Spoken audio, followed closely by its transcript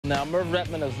now. Merv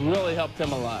Retman has really helped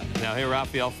him a lot. Now here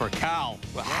Rafael Furcal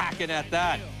hacking at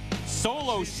that.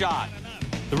 Solo shot.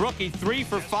 The rookie 3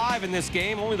 for 5 in this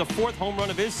game. Only the 4th home run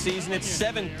of his season. It's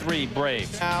 7-3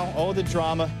 Braves. Now, oh, the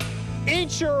drama.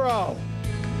 Ichiro,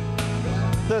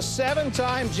 the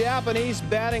 7-time Japanese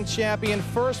batting champion.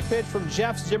 First pitch from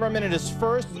Jeff Zimmerman in his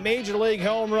first Major League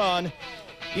home run.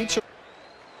 Ichiro.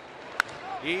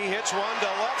 He hits one to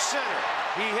left center.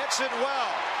 He hits it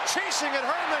well. Chasing it,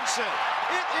 Hermanson.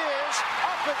 It is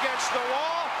up against the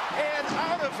wall and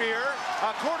out of here,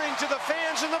 according to the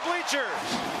fans in the bleachers.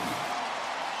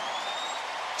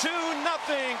 2-0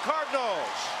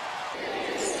 Cardinals.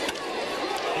 It's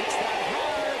that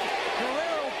hard.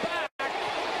 Guerrero back.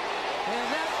 And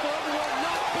that one will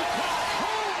not be caught.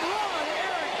 Home run,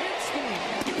 Eric Hinsky.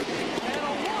 And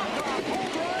a walk-off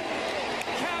home run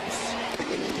caps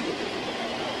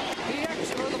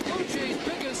the Blue Jays'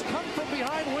 biggest come from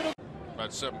behind win.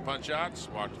 About 7 punch-outs,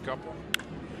 walked a couple.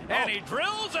 And he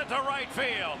drills it to right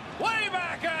field. Way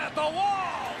back at the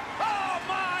wall. Oh,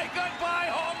 my, goodbye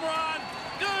home run.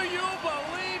 Do you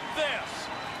believe this?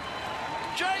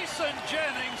 Jason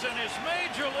Jennings in his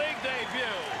Major League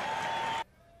debut.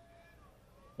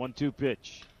 1-2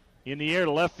 pitch. In the air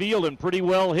to left field and pretty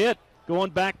well hit.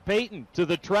 Going back Peyton to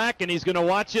the track, and he's going to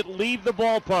watch it leave the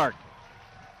ballpark.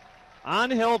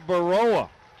 Angel Baroa,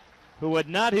 who had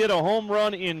not hit a home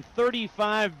run in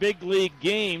 35 big league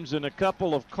games and a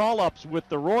couple of call-ups with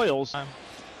the Royals.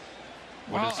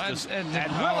 Well,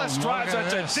 and Willis drives it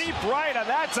to deep right, and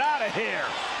that's out of here.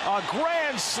 A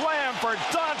grand slam for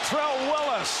Dontrell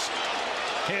Willis.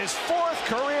 His 4th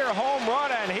career home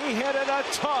run, and he hit it a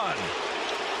ton.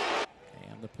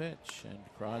 And the pitch, and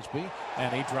Crosby,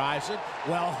 and he drives it.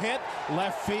 Well hit,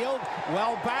 left field,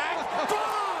 well back,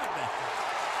 gone!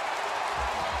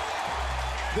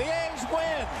 The A's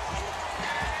win.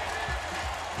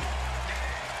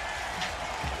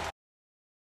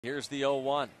 Here's the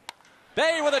 0-1.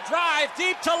 Bay with a drive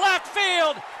deep to left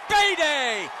field.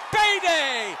 Bayday!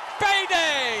 Bayday!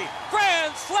 Bayday!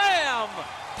 Grand slam!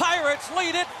 Pirates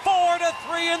lead it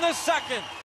 4-3 in the second.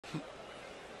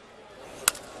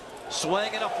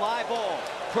 Swing and a fly ball.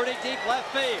 Pretty deep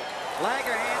left field.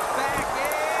 Langer hands back.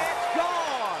 It's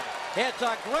gone! It's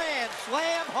a grand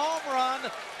slam home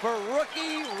run for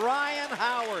rookie Ryan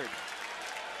Howard.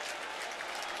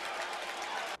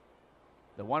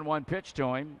 The 1-1 pitch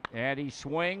to him, and he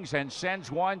swings and sends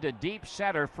one to deep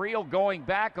center. Friel going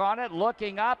back on it,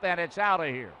 looking up, and it's out of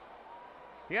here.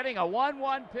 Hitting a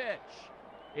 1-1 pitch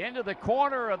into the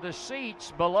corner of the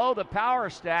seats below the power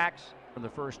stacks in the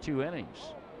first 2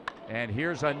 innings. And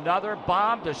here's another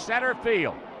bomb to center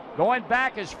field. Going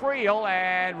back is Friel,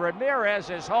 and Ramirez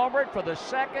is homered for the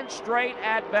 2nd straight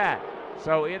at-bat.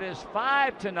 So it is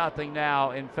 5-0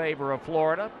 now in favor of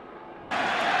Florida.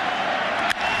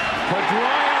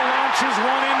 Pedroia launches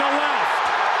one into left.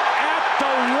 At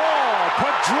the wall,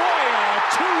 Pedroia,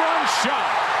 2-run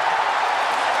shot.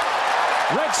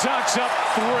 Red Sox up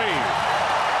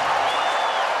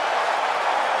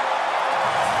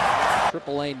 3.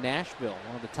 AAA Nashville,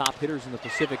 one of the top hitters in the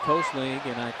Pacific Coast League,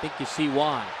 and I think you see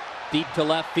why. Deep to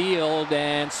left field,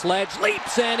 and Sledge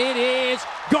leaps, and it is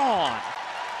gone.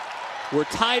 We're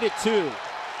tied at 2.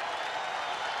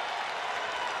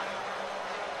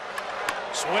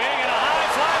 Swing and a high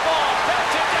fly ball.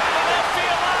 Bats it down the left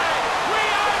field line. We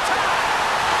are tied.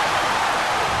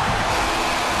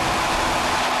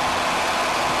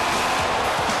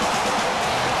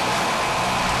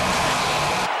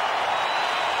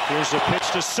 Here's a pitch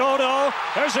to Soto.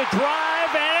 There's a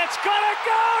drive, and it's gonna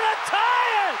go to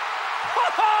tie it.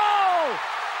 Oh!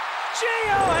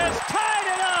 Gio has tied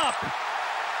it up.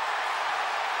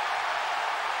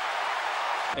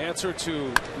 Answer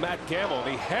to Matt Gamble.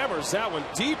 He hammers that one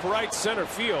deep right center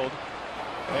field.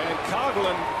 And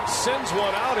Coughlin sends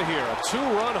one out of here. A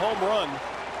 2-run home run.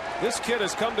 This kid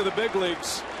has come to the big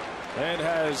leagues and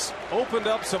has opened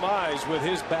up some eyes with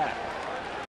his bat.